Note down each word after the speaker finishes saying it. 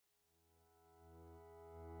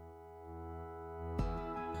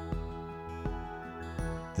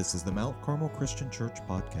This is the Mount Carmel Christian Church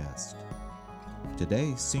podcast.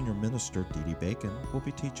 Today, Senior Minister Dee Dee Bacon will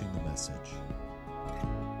be teaching the message.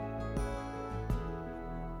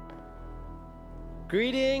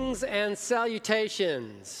 Greetings and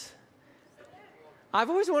salutations. I've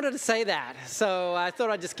always wanted to say that, so I thought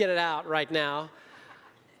I'd just get it out right now.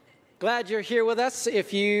 Glad you're here with us.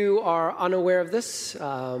 If you are unaware of this,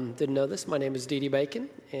 didn't know this, my name is Dee Dee Bacon,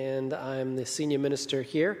 and I'm the senior minister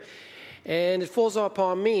here. And it falls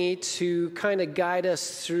upon me to kind of guide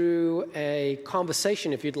us through a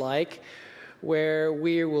conversation, if you'd like, where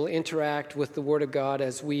we will interact with the Word of God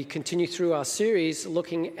as we continue through our series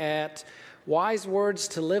looking at wise words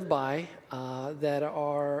to live by that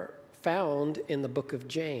are found in the book of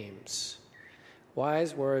James.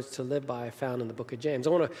 Wise words to live by found in the book of James.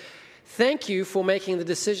 I want to thank you for making the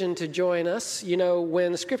decision to join us. You know,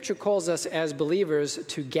 when Scripture calls us as believers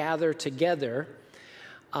to gather together,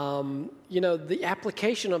 the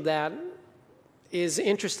application of that is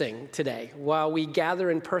interesting today. While we gather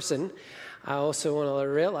in person, I also want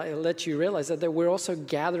to let you realize that we're also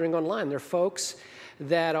gathering online. There are folks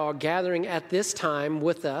that are gathering at this time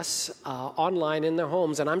with us online in their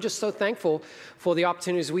homes. And I'm just so thankful for the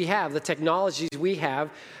opportunities we have, the technologies we have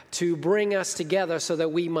to bring us together so that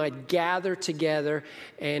we might gather together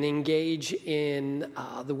and engage in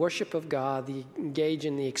the worship of God, engage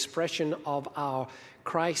in the expression of our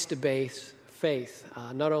Christ-based faith.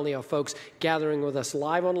 Not only are folks gathering with us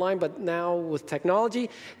live online, but now with technology,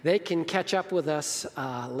 they can catch up with us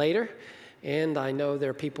later. And I know there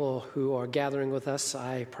are people who are gathering with us.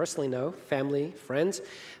 I personally know family, friends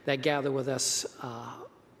that gather with us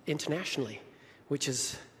internationally, which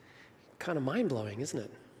is kind of mind-blowing, isn't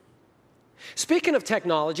it? Speaking of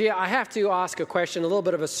technology, I have to ask a question, a little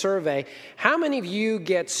bit of a survey. How many of you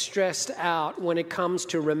get stressed out when it comes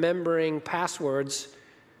to remembering passwords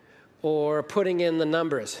or putting in the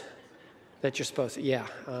numbers that you're supposed to? Yeah.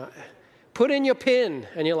 Put in your PIN,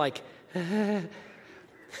 and you're like,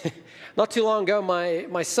 Not too long ago,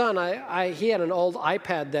 my son, he had an old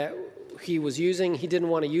iPad that he was using. He didn't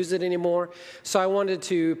want to use it anymore, so I wanted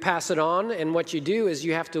to pass it on. And what you do is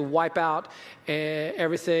you have to wipe out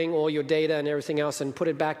everything, all your data and everything else, and put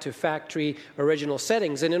it back to factory original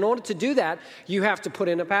settings. And in order to do that, you have to put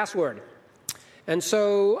in a password. And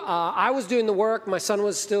so I was doing the work. My son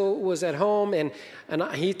was at home, and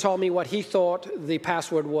he told me what he thought the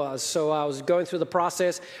password was. So I was going through the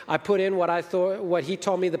process. I put in what he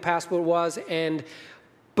told me the password was, and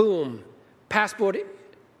boom, password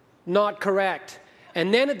not correct.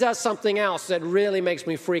 And then it does something else that really makes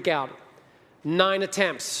me freak out. 9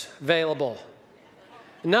 attempts available.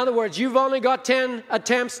 In other words, you've only got 10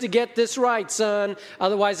 attempts to get this right, son.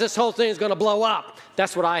 Otherwise, this whole thing is going to blow up.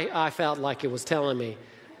 That's what I felt like it was telling me.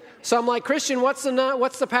 So I'm like, Christian, what's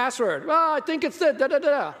the password? Oh, I think it's the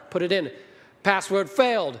da-da-da. Put it in. Password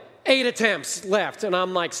failed. 8 attempts left. And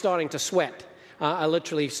I'm like starting to sweat. I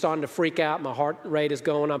literally starting to freak out. My heart rate is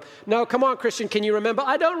going up. No, come on, Christian, can you remember?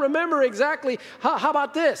 I don't remember exactly. How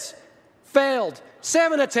about this? Failed.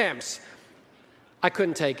 7 attempts. I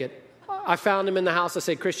couldn't take it. I found him in the house. I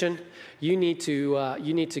said, Christian, you need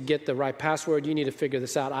to get the right password. You need to figure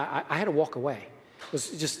this out. I had to walk away.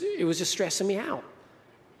 It was just stressing me out.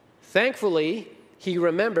 Thankfully, he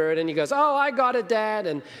remembered, and he goes, oh, I got it, Dad.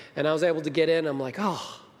 And I was able to get in. I'm like,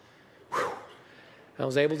 oh, whew. I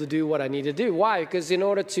was able to do what I needed to do. Why? Because in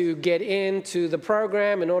order to get into the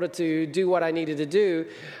program, in order to do what I needed to do,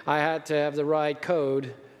 I had to have the right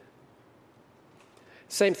code.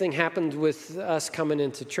 Same thing happened with us coming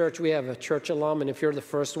into church. We have a church alum, and if you're the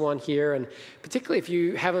first one here, and particularly if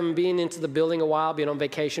you haven't been into the building a while, been on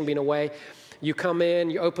vacation, been away, you come in,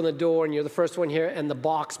 you open the door, and you're the first one here, and the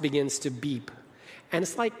box begins to beep. And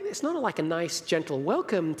it's not like a nice, gentle,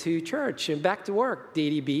 welcome to church and back to work, Dee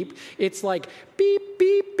Dee beep. It's like beep,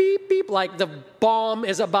 beep, beep, beep, like the bomb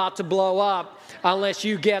is about to blow up unless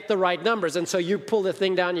you get the right numbers. And so you pull the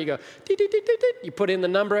thing down, you go, dee, dee, dee, dee, dee. You put in the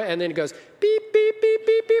number, and then it goes beep, beep, beep,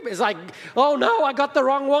 beep, beep. It's like, oh no, I got the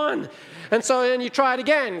wrong one. And so then you try it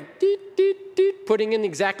again, dee, dee, dee, putting in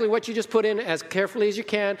exactly what you just put in as carefully as you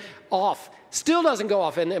can, off. Still doesn't go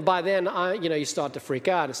off, and by then, you start to freak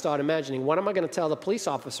out and start imagining, what am I going to tell the police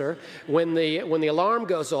officer when the alarm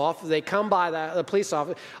goes off? They come by the police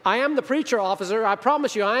officer. I am the preacher, officer. I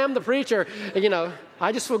promise you, I am the preacher.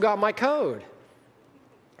 I just forgot my code.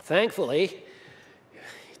 Thankfully,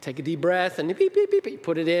 you take a deep breath and beep, beep, beep, beep,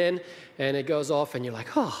 put it in, and it goes off, and you're like,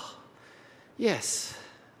 oh, yes,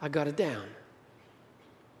 I got it down.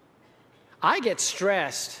 I get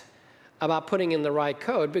stressed about putting in the right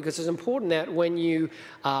code because it's important that when you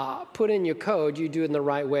put in your code, you do it in the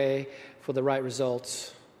right way for the right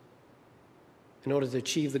results. in order to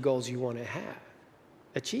achieve the goals you want to have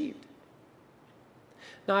achieved.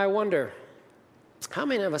 Now, I wonder, how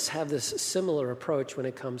many of us have this similar approach when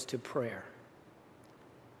it comes to prayer?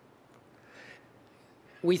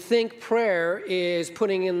 We think prayer is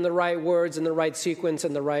putting in the right words in the right sequence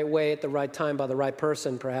in the right way at the right time by the right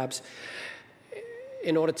person, perhaps,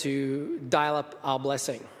 in order to dial up our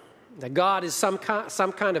blessing. That God is some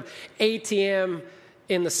kind of ATM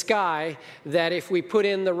in the sky, that if we put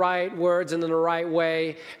in the right words and in the right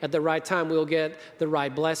way at the right time, we'll get the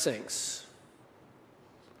right blessings.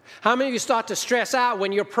 How many of you start to stress out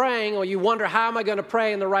when you're praying, or you wonder, how am I going to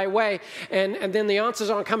pray in the right way? And then the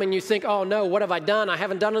answers aren't coming. You think, oh no, what have I done? I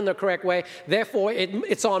haven't done it in the correct way. Therefore,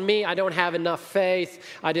 it's on me. I don't have enough faith.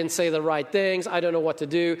 I didn't say the right things. I don't know what to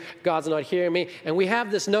do. God's not hearing me. And we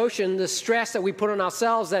have this notion, this stress that we put on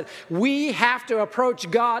ourselves, that we have to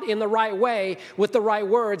approach God in the right way with the right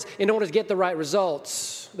words in order to get the right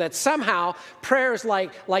results. That somehow prayer is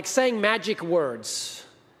like saying magic words.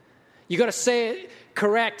 You got to say it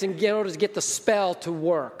correct in order to get the spell to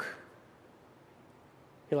work.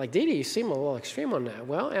 You're like, Didi, you seem a little extreme on that.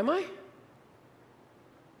 Well, am I?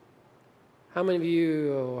 How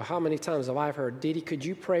many times have I heard, Didi, could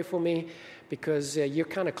you pray for me? Because you're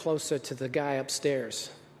kind of closer to the guy upstairs.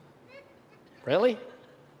 Really?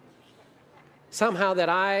 Somehow that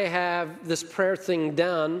I have this prayer thing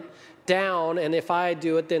down, and if I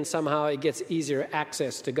do it, then somehow it gets easier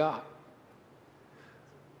access to God.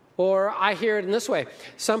 Or I hear it in this way.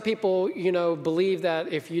 Some people, believe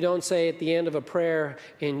that if you don't say at the end of a prayer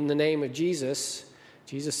in the name of Jesus,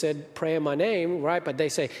 Jesus said, pray in my name, right? But they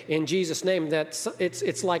say, in Jesus' name, that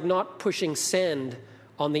it's like not pushing send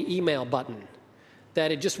on the email button,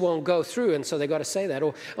 that it just won't go through, and so they got to say that.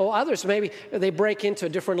 Or others, maybe they break into a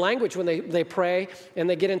different language when they pray, and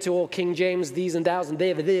they get into old King James, these and thous and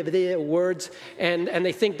they words, and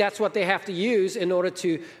they think that's what they have to use in order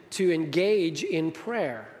to engage in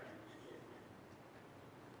prayer.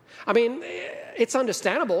 I mean, it's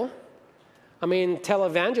understandable. I mean,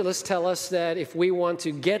 televangelists tell us that if we want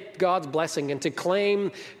to get God's blessing and to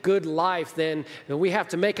claim good life, then we have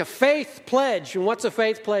to make a faith pledge. And what's a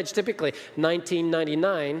faith pledge? Typically,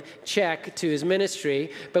 $19.99 check to his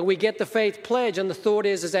ministry. But we get the faith pledge, and the thought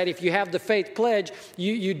is that if you have the faith pledge,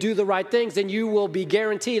 you do the right things, then you will be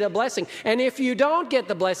guaranteed a blessing. And if you don't get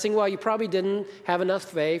the blessing, well, you probably didn't have enough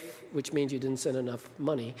faith, which means you didn't send enough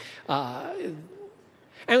money.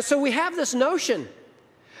 And so we have this notion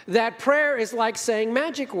that prayer is like saying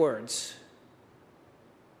magic words.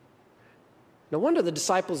 No wonder the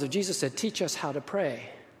disciples of Jesus said, teach us how to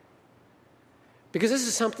pray. Because this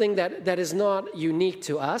is something that is not unique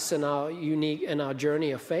to us in our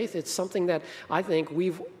journey of faith. It's something that I think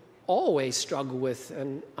we've always struggled with,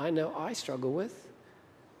 and I know I struggle with,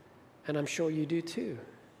 and I'm sure you do too.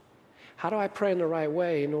 How do I pray in the right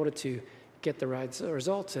way in order to get the right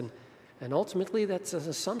results? And ultimately, that's an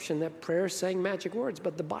assumption that prayer is saying magic words.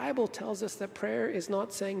 But the Bible tells us that prayer is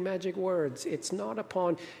not saying magic words. It's not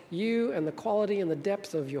upon you and the quality and the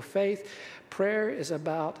depth of your faith. Prayer is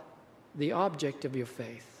about the object of your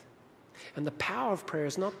faith. And the power of prayer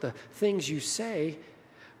is not the things you say,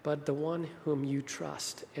 but the one whom you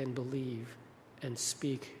trust and believe and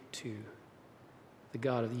speak to, the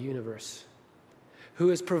God of the universe, who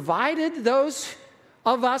has provided those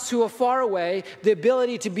of us who are far away the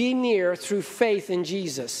ability to be near through faith in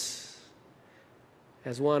Jesus.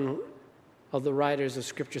 As one of the writers of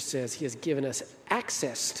Scripture says, he has given us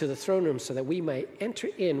access to the throne room so that we may enter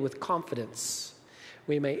in with confidence.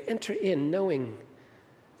 We may enter in knowing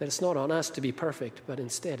that it's not on us to be perfect, but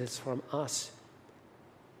instead it's from us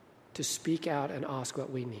to speak out and ask what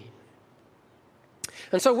we need.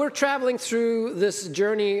 And so we're traveling through this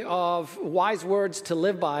journey of wise words to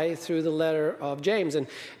live by through the letter of James. And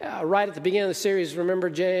right at the beginning of the series, remember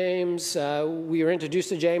James? We were introduced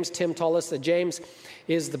to James. Tim told us that James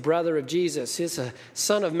is the brother of Jesus. He's a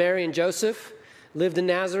son of Mary and Joseph, lived in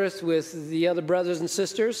Nazareth with the other brothers and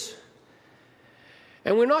sisters.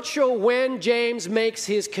 And we're not sure when James makes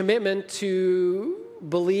his commitment to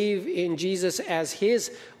believe in Jesus as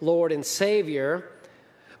his Lord and Savior.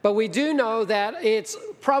 But we do know that it's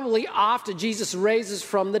probably after Jesus raises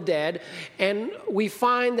from the dead, and we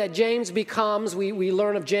find that James becomes, we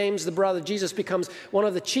learn of James, the brother of Jesus, becomes one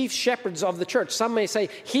of the chief shepherds of the church. Some may say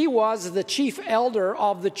he was the chief elder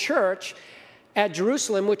of the church at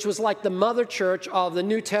Jerusalem, which was like the mother church of the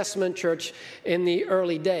New Testament church in the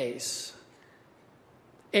early days.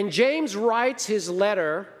 And James writes his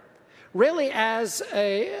letter really as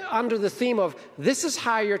under the theme of, this is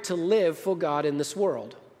how you're to live for God in this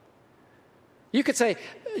world. You could say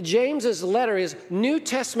James's letter is New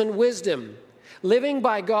Testament wisdom. living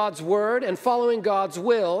by God's word and following God's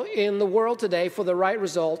will in the world today for the right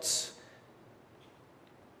results,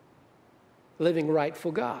 living right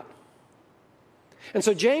for God. And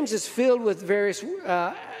so James is filled with various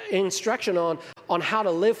instruction on how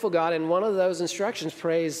to live for God, and one of those instructions,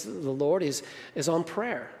 praise the Lord, is on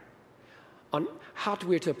prayer, on how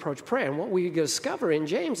we're to approach prayer. And what we discover in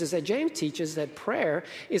James is that James teaches that prayer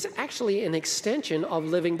is actually an extension of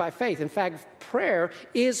living by faith. In fact, prayer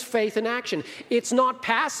is faith in action. It's not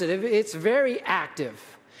passive, it's very active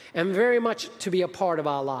and very much to be a part of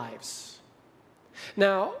our lives.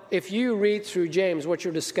 Now, if you read through James, what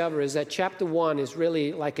you'll discover is that chapter 1 is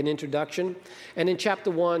really like an introduction. And in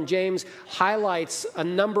chapter 1, James highlights a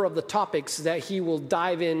number of the topics that he will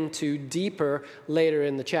dive into deeper later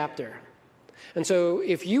in the chapter. And so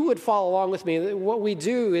if you would follow along with me, what we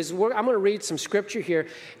do is I'm going to read some scripture here.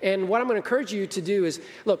 And what I'm going to encourage you to do is,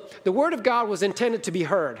 look, the Word of God was intended to be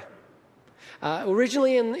heard.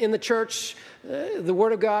 Originally in the church, the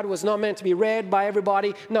Word of God was not meant to be read by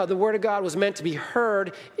everybody. No, the Word of God was meant to be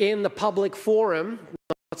heard in the public forum.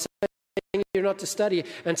 Not saying you're not to study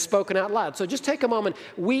and spoken out loud. So just take a moment.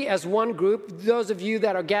 We as one group, those of you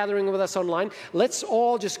that are gathering with us online, let's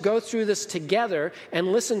all just go through this together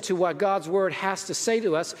and listen to what God's Word has to say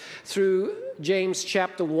to us through James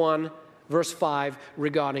chapter 1, verse 5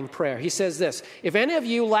 regarding prayer. He says this: if any of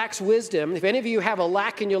you lacks wisdom, if any of you have a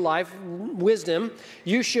lack in your life, wisdom,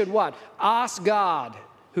 you should what? Ask God,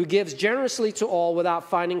 who gives generously to all without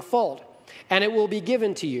finding fault, and it will be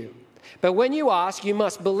given to you. But when you ask, you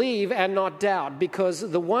must believe and not doubt, because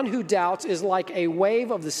the one who doubts is like a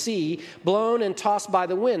wave of the sea, blown and tossed by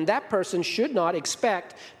the wind. That person should not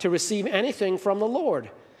expect to receive anything from the Lord.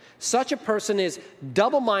 Such a person is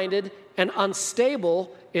double-minded and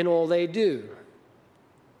unstable in all they do.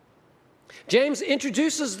 James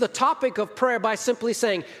introduces the topic of prayer by simply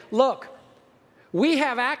saying, look, we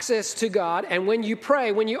have access to God, and when you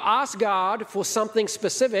pray, when you ask God for something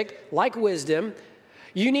specific, like wisdom,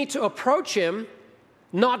 you need to approach Him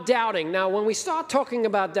not doubting. Now, when we start talking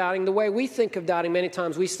about doubting, the way we think of doubting, many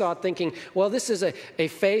times we start thinking, well, this is a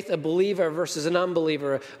faith, a believer versus an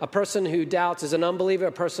unbeliever. A person who doubts is an unbeliever.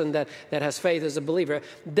 A person that has faith is a believer.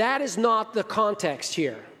 That is not the context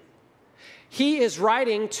here. He is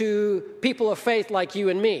writing to people of faith like you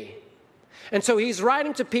and me. And so he's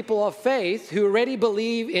writing to people of faith who already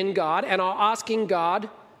believe in God and are asking God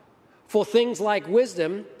for things like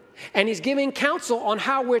wisdom. And he's giving counsel on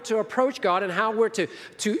how we're to approach God and how we're to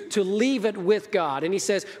leave it with God. And he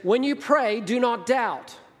says, when you pray, do not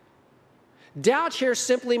doubt. Doubt here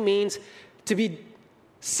simply means to be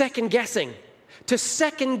second-guessing, to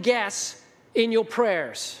second-guess in your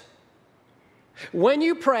prayers. When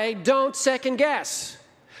you pray, don't second-guess.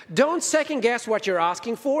 Don't second-guess what you're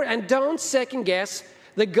asking for, and don't second-guess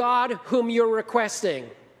the God whom you're requesting.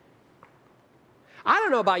 I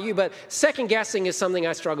don't know about you, but second-guessing is something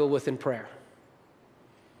I struggle with in prayer.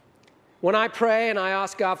 When I pray and I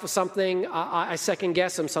ask God for something, I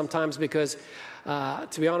second-guess Him sometimes because,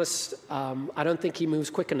 to be honest, I don't think He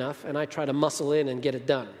moves quick enough, and I try to muscle in and get it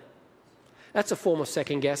done. That's a form of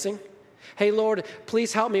second-guessing. Hey, Lord,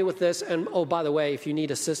 please help me with this, and oh, by the way, if you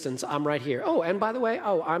need assistance, I'm right here. Oh, and by the way,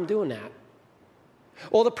 I'm doing that.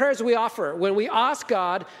 Or the prayers we offer, when we ask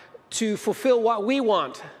God to fulfill what we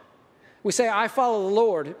want. We say, I follow the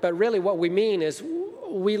Lord, but really what we mean is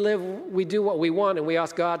we do what we want, and we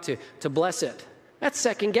ask God to bless it. That's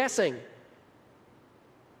second-guessing.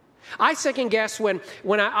 I second-guess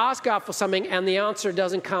when I ask God for something and the answer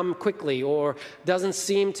doesn't come quickly or doesn't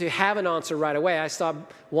seem to have an answer right away. I start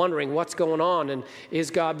wondering what's going on, and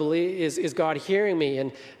is God hearing me?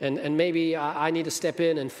 And maybe I need to step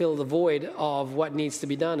in and fill the void of what needs to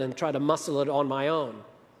be done and try to muscle it on my own.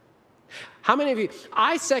 How many of you,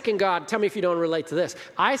 I second God, tell me if you don't relate to this,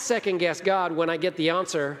 I second guess God when I get the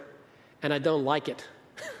answer and I don't like it,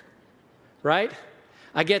 right?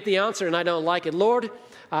 I get the answer and I don't like it. Lord,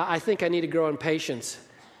 I think I need to grow in patience,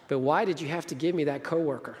 but why did you have to give me that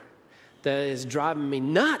coworker that is driving me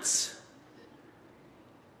nuts?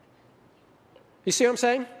 You see what I'm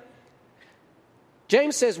saying?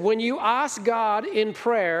 James says, when you ask God in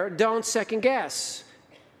prayer, don't second guess.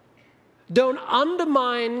 Don't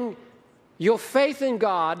undermine your faith in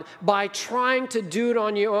God by trying to do it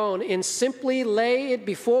on your own, and simply lay it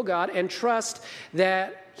before God and trust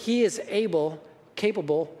that He is able,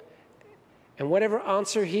 capable, and whatever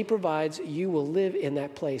answer He provides, you will live in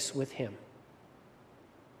that place with Him.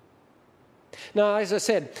 Now, as I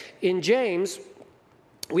said, in James,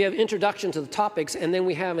 we have introduction to the topics, and then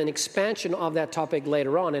we have an expansion of that topic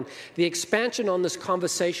later on. And the expansion on this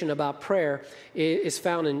conversation about prayer is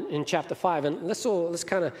found in chapter 5. And let's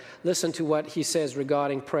kind of listen to what he says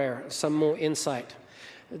regarding prayer, some more insight.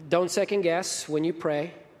 Don't second guess when you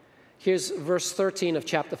pray. Here's verse 13 of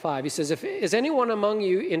chapter 5. He says, is anyone among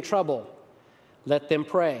you in trouble? Let them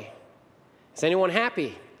pray. Is anyone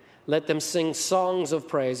happy? Let them sing songs of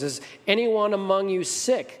praise. Is anyone among you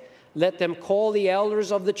sick? Let them call the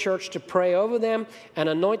elders of the church to pray over them and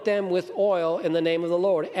anoint them with oil in the name of the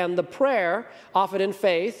Lord. And the prayer offered in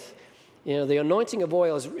faith, the anointing of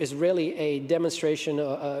oil is really a demonstration,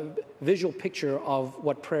 a visual picture of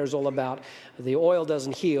what prayer is all about. The oil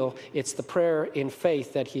doesn't heal. It's the prayer in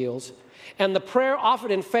faith that heals. And the prayer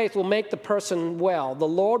offered in faith will make the person well. The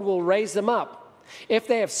Lord will raise them up. If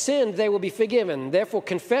they have sinned, they will be forgiven. Therefore,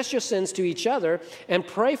 confess your sins to each other and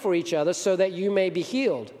pray for each other so that you may be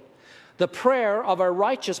healed. The prayer of a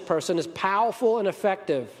righteous person is powerful and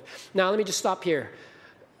effective. Now, let me just stop here.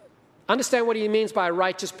 Understand what he means by a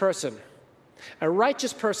righteous person. A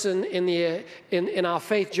righteous person in our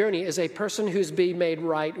faith journey is a person who's being made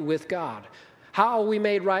right with God. How are we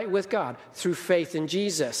made right with God? Through faith in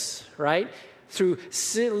Jesus, right? Through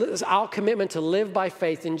our commitment to live by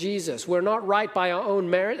faith in Jesus. We're not right by our own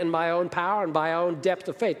merit and by our own power and by our own depth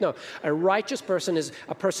of faith. No, a righteous person is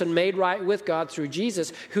a person made right with God through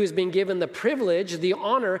Jesus, who has been given the privilege, the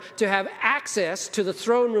honor to have access to the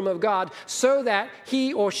throne room of God so that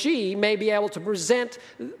he or she may be able to present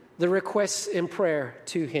the requests in prayer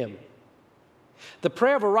to him. The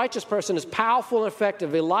prayer of a righteous person is powerful and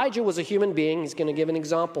effective. Elijah was a human being. He's going to give an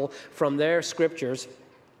example from their scriptures.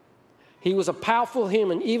 He was a powerful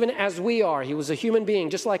human, even as we are. He was a human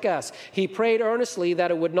being, just like us. He prayed earnestly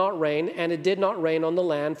that it would not rain, and it did not rain on the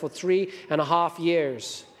land for 3.5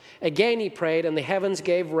 years. Again he prayed, and the heavens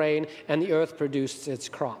gave rain, and the earth produced its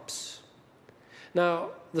crops. Now,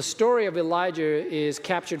 the story of Elijah is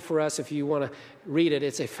captured for us if you want to read it.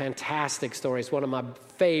 It's a fantastic story. It's one of my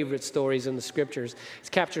favorite stories in the scriptures. It's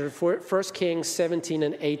captured in 1 Kings 17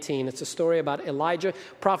 and 18. It's a story about Elijah,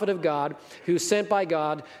 prophet of God, who's sent by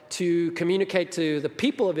God to communicate to the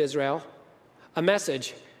people of Israel a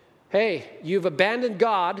message. Hey, you've abandoned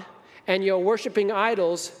God and you're worshiping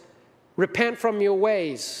idols. Repent from your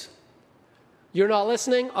ways. You're not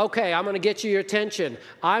listening? Okay, I'm going to get you your attention.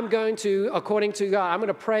 I'm going to, according to God, I'm going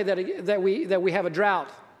to pray that we have a drought.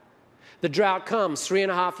 The drought comes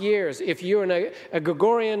 3.5 years. If you're in a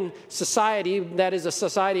Gregorian society, that is a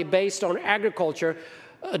society based on agriculture,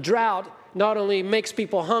 a drought not only makes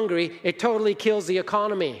people hungry, it totally kills the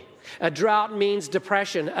economy. A drought means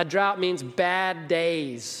depression. A drought means bad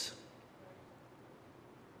days.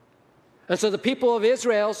 And so the people of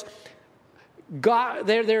Israel's God,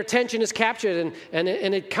 their attention is captured, and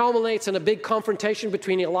it culminates in a big confrontation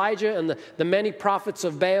between Elijah and the many prophets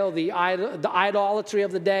of Baal, the idolatry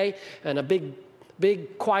of the day, and a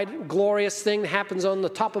big, quite glorious thing that happens on the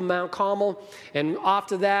top of Mount Carmel. And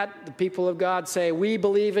after that, the people of God say, we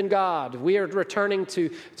believe in God. We are returning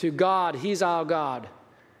to God. He's our God.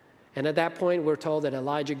 And at that point, we're told that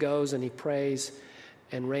Elijah goes and he prays,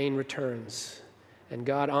 and rain returns. And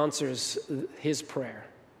God answers his prayer.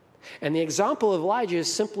 And the example of Elijah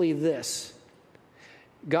is simply this.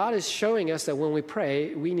 God is showing us that when we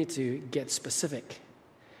pray, we need to get specific.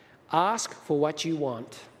 Ask for what you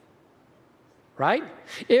want. Right?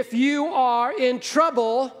 If you are in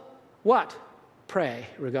trouble, what? Pray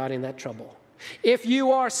regarding that trouble. If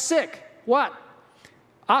you are sick, what?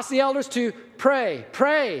 Ask the elders to pray.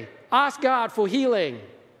 Pray. Ask God for healing.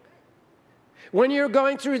 When you're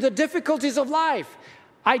going through the difficulties of life,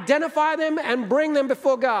 identify them and bring them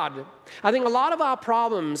before God. I think a lot of our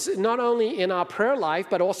problems, not only in our prayer life,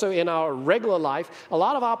 but also in our regular life, a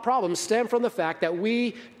lot of our problems stem from the fact that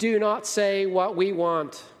we do not say what we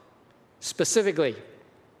want specifically.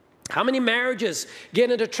 How many marriages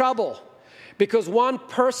get into trouble because one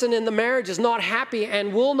person in the marriage is not happy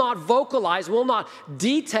and will not vocalize, will not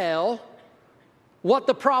detail what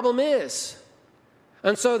the problem is?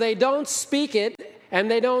 And so they don't speak it. And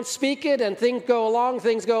they don't speak it, and things go along,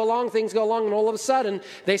 and all of a sudden,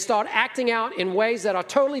 they start acting out in ways that are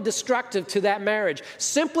totally destructive to that marriage,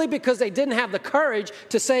 simply because they didn't have the courage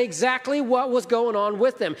to say exactly what was going on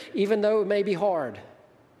with them, even though it may be hard.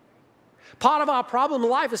 Part of our problem in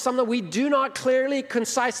life is something that we do not clearly,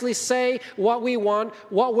 concisely say what we want,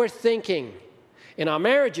 what we're thinking. In our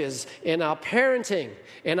marriages, in our parenting,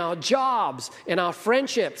 in our jobs, in our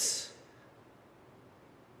friendships,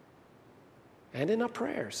 and in our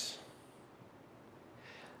prayers.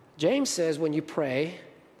 James says when you pray,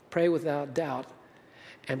 pray without doubt,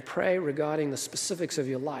 and pray regarding the specifics of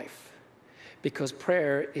your life. because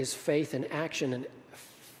prayer is faith in action, and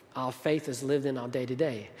our faith is lived in our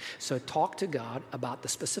day-to-day. So talk to God about the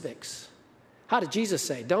specifics. How did Jesus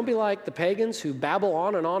say? Don't be like the pagans who babble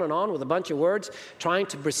on and on and on with a bunch of words, trying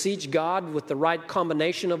to beseech God with the right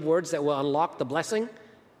combination of words that will unlock the blessing.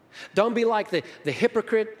 Don't be like the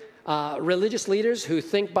hypocrite religious leaders who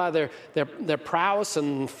think by their prowess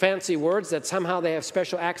and fancy words that somehow they have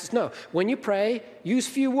special access. No, when you pray, use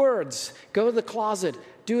few words. Go to the closet,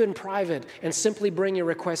 do it in private, and simply bring your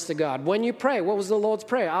request to God. When you pray, what was the Lord's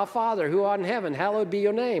Prayer? Our Father, who art in heaven, hallowed be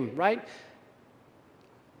your name, right?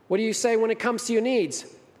 What do you say when it comes to your needs?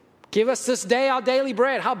 Give us this day our daily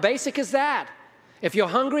bread. How basic is that? If you're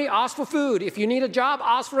hungry, ask for food. If you need a job,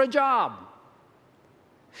 ask for a job.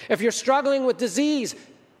 If you're struggling with disease,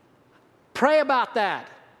 pray about that.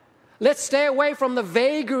 Let's stay away from the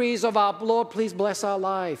vagaries of our, Lord, please bless our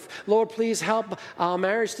life. Lord, please help our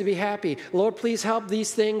marriage to be happy. Lord, please help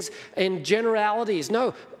these things in generalities.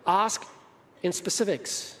 No, ask in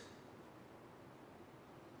specifics.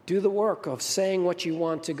 Do the work of saying what you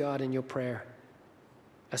want to God in your prayer,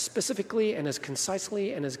 as specifically and as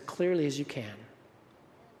concisely and as clearly as you can.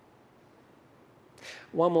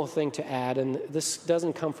 One more thing to add, and this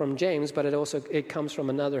doesn't come from James, but it comes from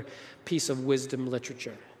another piece of wisdom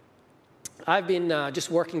literature. I've been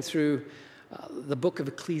just working through the book of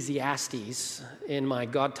Ecclesiastes in my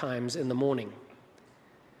God times in the morning.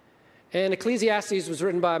 And Ecclesiastes was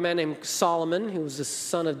written by a man named Solomon, who was the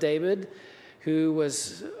son of David, who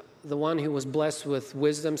was the one who was blessed with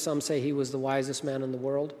wisdom. Some say he was the wisest man in the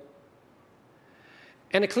world.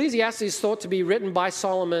 And Ecclesiastes is thought to be written by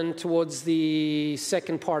Solomon towards the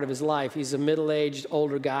second part of his life. He's a middle-aged,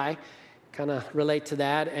 older guy. Kind of relate to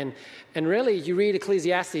that. And really, you read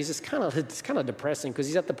Ecclesiastes, it's kind of depressing, because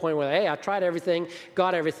he's at the point where, hey, I tried everything,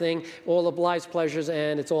 got everything, all of life's pleasures,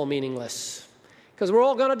 and it's all meaningless. Because we're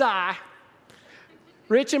all going to die.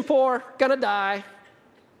 Rich and poor, going to die.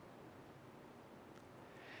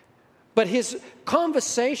 But his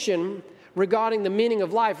conversation regarding the meaning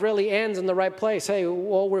of life really ends in the right place. Hey,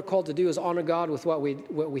 all we're called to do is honor God with what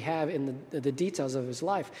we have in the details of his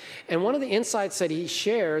life. And one of the insights that he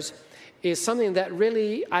shares is something that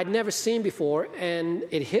really I'd never seen before, and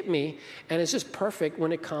it hit me, and it's just perfect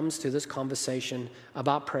when it comes to this conversation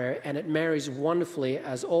about prayer, and it marries wonderfully,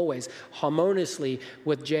 as always, harmoniously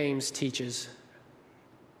with James' teaches.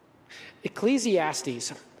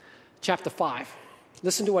 Ecclesiastes chapter 5.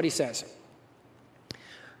 Listen to what he says.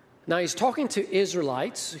 Now, he's talking to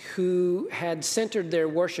Israelites who had centered their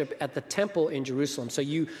worship at the temple in Jerusalem. So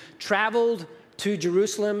you traveled to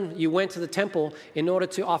Jerusalem, you went to the temple in order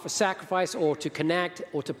to offer sacrifice or to connect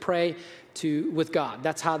or to pray with God.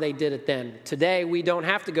 That's how they did it then. Today, we don't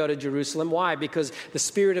have to go to Jerusalem. Why? Because the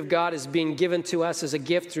Spirit of God is being given to us as a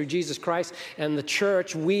gift through Jesus Christ. And the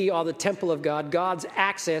church, we are the temple of God. God's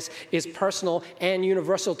access is personal and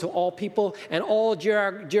universal to all people and all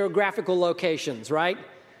geographical locations, right?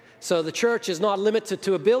 So the church is not limited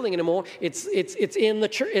to a building anymore. It's in the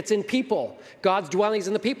church. It's in people. God's dwelling is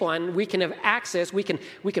in the people, and we can have access. We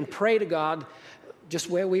can pray to God just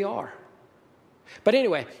where we are. But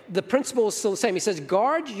anyway, the principle is still the same. He says,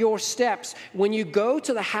 guard your steps when you go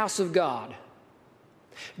to the house of God.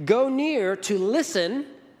 Go near to listen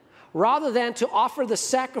rather than to offer the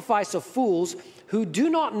sacrifice of fools who do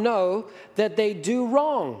not know that they do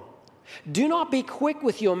wrong. Do not be quick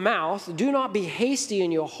with your mouth. Do not be hasty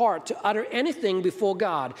in your heart to utter anything before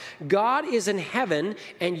God. God is in heaven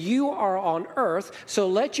and you are on earth, so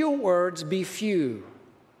let your words be few.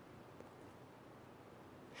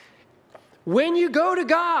 When you go to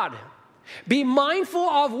God, be mindful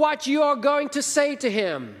of what you are going to say to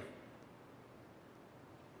him.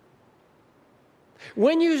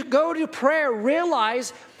 When you go to prayer,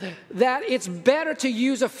 realize that it's better to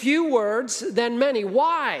use a few words than many.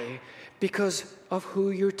 Why? Because of who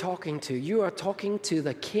you're talking to. You are talking to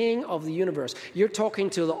the King of the universe. You're talking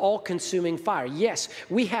to the all-consuming fire. Yes,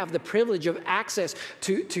 we have the privilege of access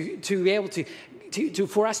to be able to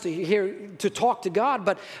for us to hear, to talk to God,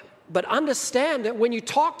 but understand that when you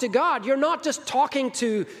talk to God, you're not just talking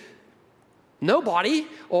to nobody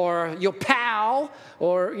or your pal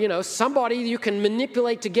or, somebody you can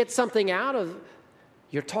manipulate to get something out of.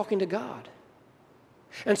 You're talking to God.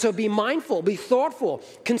 And so be mindful, be thoughtful.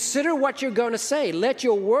 Consider what you're going to say. Let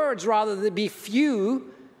your words rather be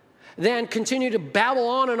few than continue to babble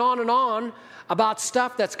on and on and on about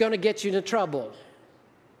stuff that's going to get you into trouble.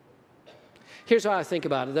 Here's how I think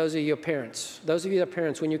about it. Those of you parents,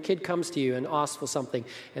 when your kid comes to you and asks for something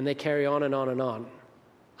and they carry on and on and on,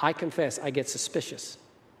 I confess I get suspicious.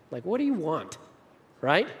 Like, what do you want?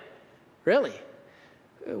 Right? Really?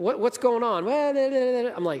 What's going on?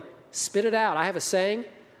 Well, I'm like, Spit it out. I have a saying,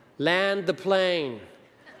 land the plane.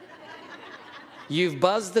 You've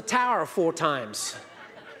buzzed the tower 4 times.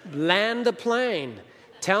 Land the plane.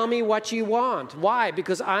 Tell me what you want. Why?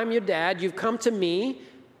 Because I'm your dad. You've come to me.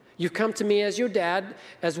 You've come to me as your dad,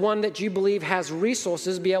 as one that you believe has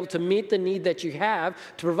resources, be able to meet the need that you have,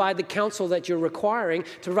 to provide the counsel that you're requiring,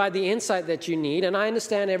 to provide the insight that you need. And I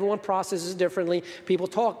understand everyone processes differently. People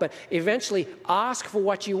talk, but eventually ask for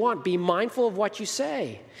what you want. Be mindful of what you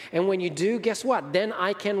say. And when you do, guess what? Then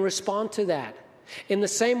I can respond to that. In the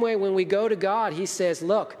same way, when we go to God, he says,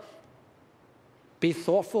 look, be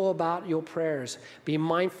thoughtful about your prayers. Be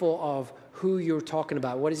mindful of who you're talking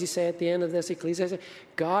about. What does he say at the end of this? Ecclesiastes?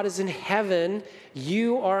 God is in heaven,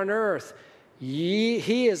 you are on earth.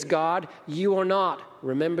 He is God, you are not.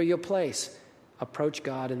 Remember your place. Approach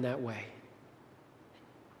God in that way.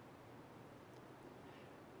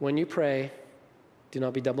 When you pray, do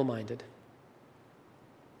not be double-minded.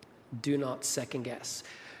 Do not second guess.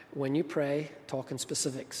 When you pray, talk in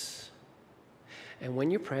specifics. And when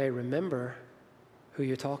you pray, remember who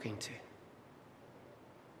you're talking to.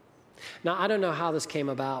 Now, I don't know how this came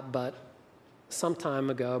about, but some time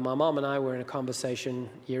ago, my mom and I were in a conversation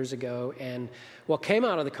years ago, and what came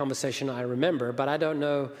out of the conversation I remember, but I don't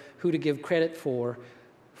know who to give credit for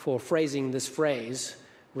phrasing this phrase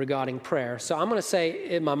regarding prayer. So I'm going to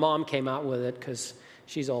say my mom came out with it because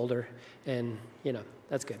she's older, and,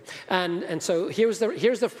 that's good. And so here's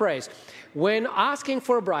the phrase. When asking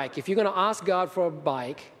for a bike, if you're going to ask God for a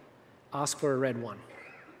bike, ask for a red one.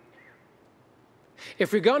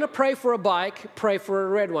 If you're going to pray for a bike, pray for a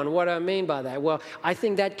red one. What do I mean by that? Well, I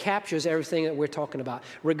think that captures everything that we're talking about.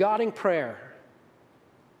 Regarding prayer,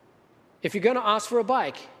 if you're going to ask for a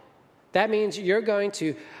bike, that means you're going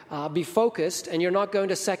to be focused and you're not going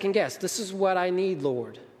to second guess. This is what I need,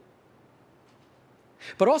 Lord.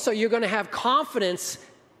 But also you're going to have confidence,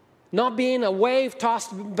 not being a wave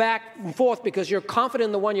tossed back and forth because you're confident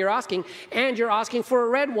in the one you're asking, and you're asking for a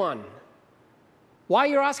red one. Why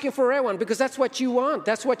you're asking for a red one? Because that's what you want.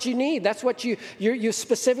 That's what you need. That's what you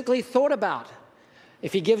specifically thought about.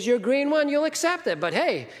 If he gives you a green one, you'll accept it. But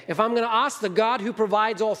hey, if I'm going to ask the God who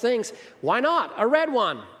provides all things, why not a red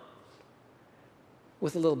one?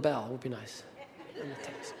 With a little bell would be nice.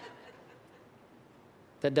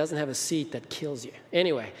 That doesn't have a seat that kills you.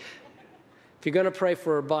 Anyway, if you're going to pray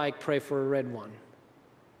for a bike, pray for a red one.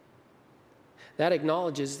 That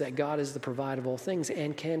acknowledges that God is the provider of all things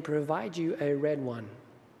and can provide you a red one.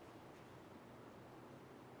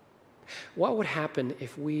 What would happen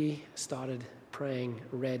if we started praying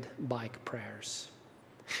red bike prayers?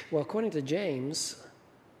 Well, according to James,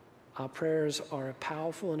 our prayers are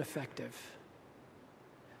powerful and effective.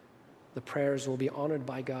 The prayers will be honored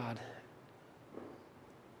by God.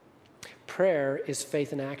 Prayer is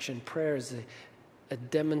faith in action. Prayer is a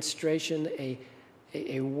demonstration,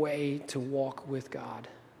 a way to walk with God.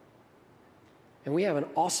 And we have an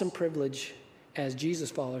awesome privilege as Jesus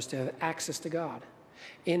followers to have access to God.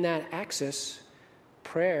 In that access,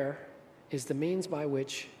 prayer is the means by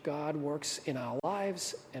which God works in our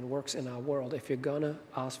lives and works in our world. If you're going to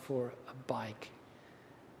ask for a bike,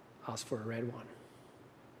 ask for a red one.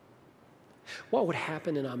 What would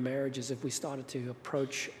happen in our marriages if we started to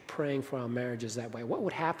approach praying for our marriages that way? What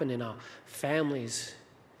would happen in our families,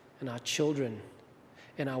 in our children,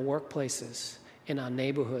 in our workplaces, in our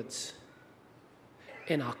neighborhoods,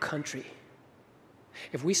 in our country,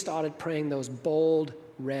 if we started praying those bold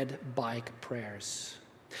red bike prayers?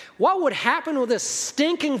 What would happen with this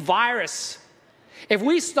stinking virus if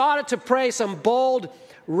we started to pray some bold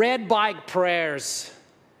red bike prayers?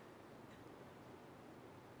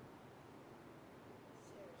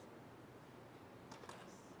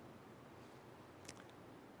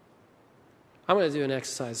 I'm going to do an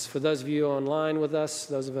exercise. For those of you online with us,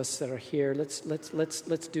 those of us that are here, let's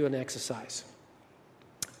do an exercise.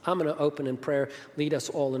 I'm going to open in prayer, lead us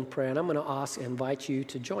all in prayer, and I'm going to invite you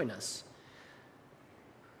to join us.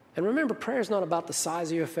 And remember, prayer is not about the size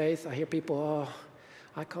of your faith. I hear people,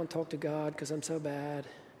 I can't talk to God because I'm so bad.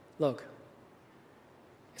 Look,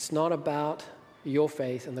 it's not about your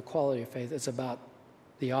faith and the quality of faith. It's about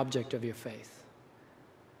the object of your faith.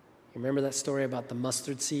 You remember that story about the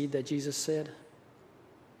mustard seed that Jesus said?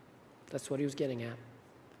 That's what he was getting at.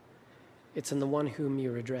 It's in the one whom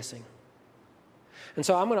you're addressing. And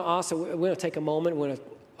so I'm going to ask, we're going to take a moment, I'm going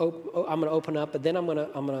to open up, but then I'm going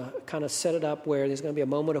to kind of set it up where there's going to be a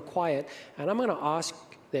moment of quiet, and I'm going to ask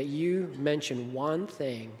that you mention one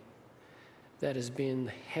thing that has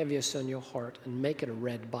been heaviest on your heart and make it a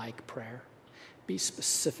red bike prayer. Be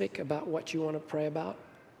specific about what you want to pray about.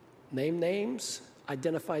 Name names.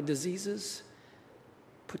 Identify diseases,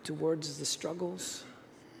 put to words the struggles.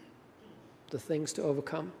 the things to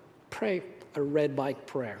overcome. Pray a red bike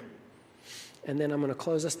prayer. And then I'm going to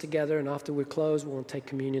close us together, and after we close, we'll take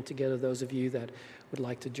communion together, those of you that would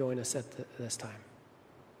like to join us at this time.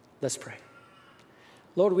 Let's pray.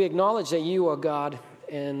 Lord, we acknowledge that you are God,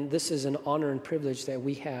 and this is an honor and privilege that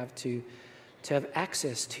we have to have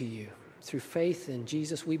access to you. Through faith in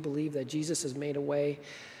Jesus, we believe that Jesus has made a way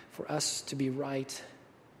for us to be right.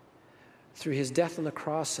 Through his death on the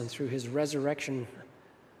cross and through his resurrection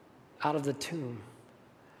out of the tomb.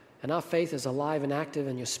 And our faith is alive and active,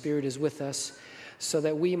 and your Spirit is with us, so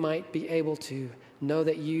that we might be able to know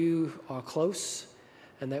that you are close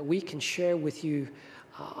and that we can share with you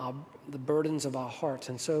the burdens of our hearts.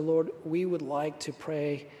 And so, Lord, we would like to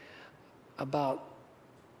pray about,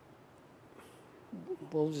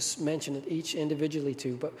 we'll just mention it each individually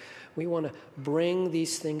too, but we want to bring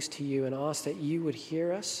these things to you and ask that you would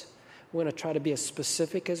hear us. We're going to try to be as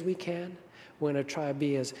specific as we can. We're going to try to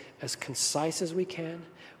be as concise as we can.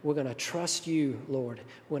 We're going to trust you, Lord.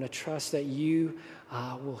 We're going to trust that you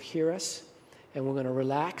will hear us, and we're going to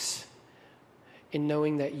relax in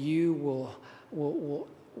knowing that you will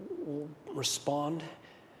respond,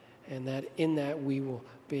 and that in that we will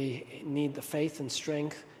need the faith and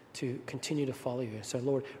strength to continue to follow you. So,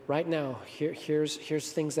 Lord, right now, here's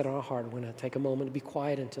things that are hard. We're going to take a moment to be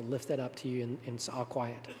quiet and to lift that up to you in our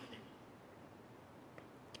quiet.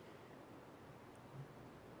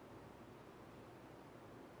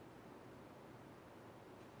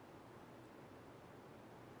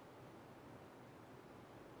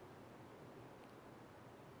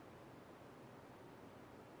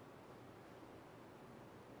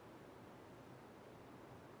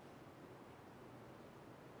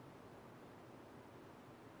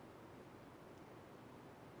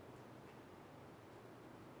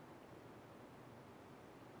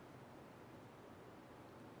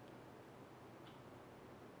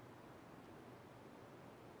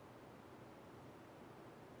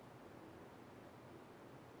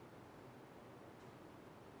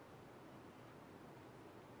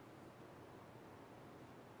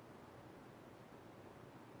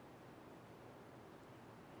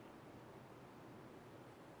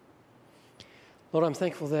 Lord, I'm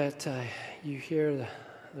thankful that you hear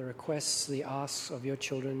the requests, the asks of your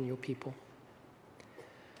children, your people.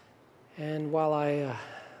 And while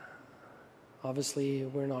obviously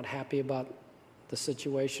we're not happy about the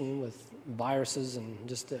situation with viruses and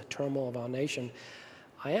just the turmoil of our nation,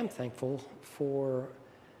 I am thankful for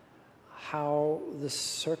how the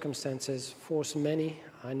circumstances force many,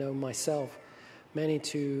 I know myself, many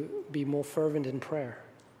to be more fervent in prayer,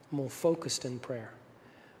 more focused in prayer,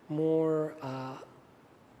 more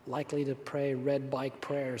likely to pray red bike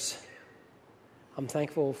prayers. I'm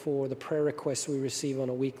thankful for the prayer requests we receive on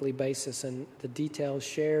a weekly basis and the details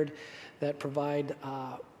shared that provide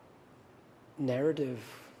narrative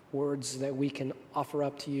words that we can offer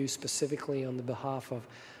up to you specifically on the behalf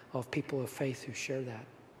of people of faith who share that.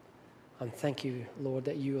 And thank you, Lord,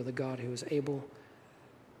 that you are the God who is able.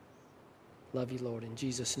 Love you, Lord, in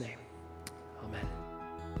Jesus' name. Amen.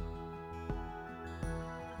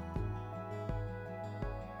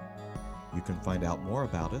 You can find out more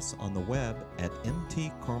about us on the web at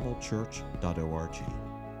mtcarmelchurch.org.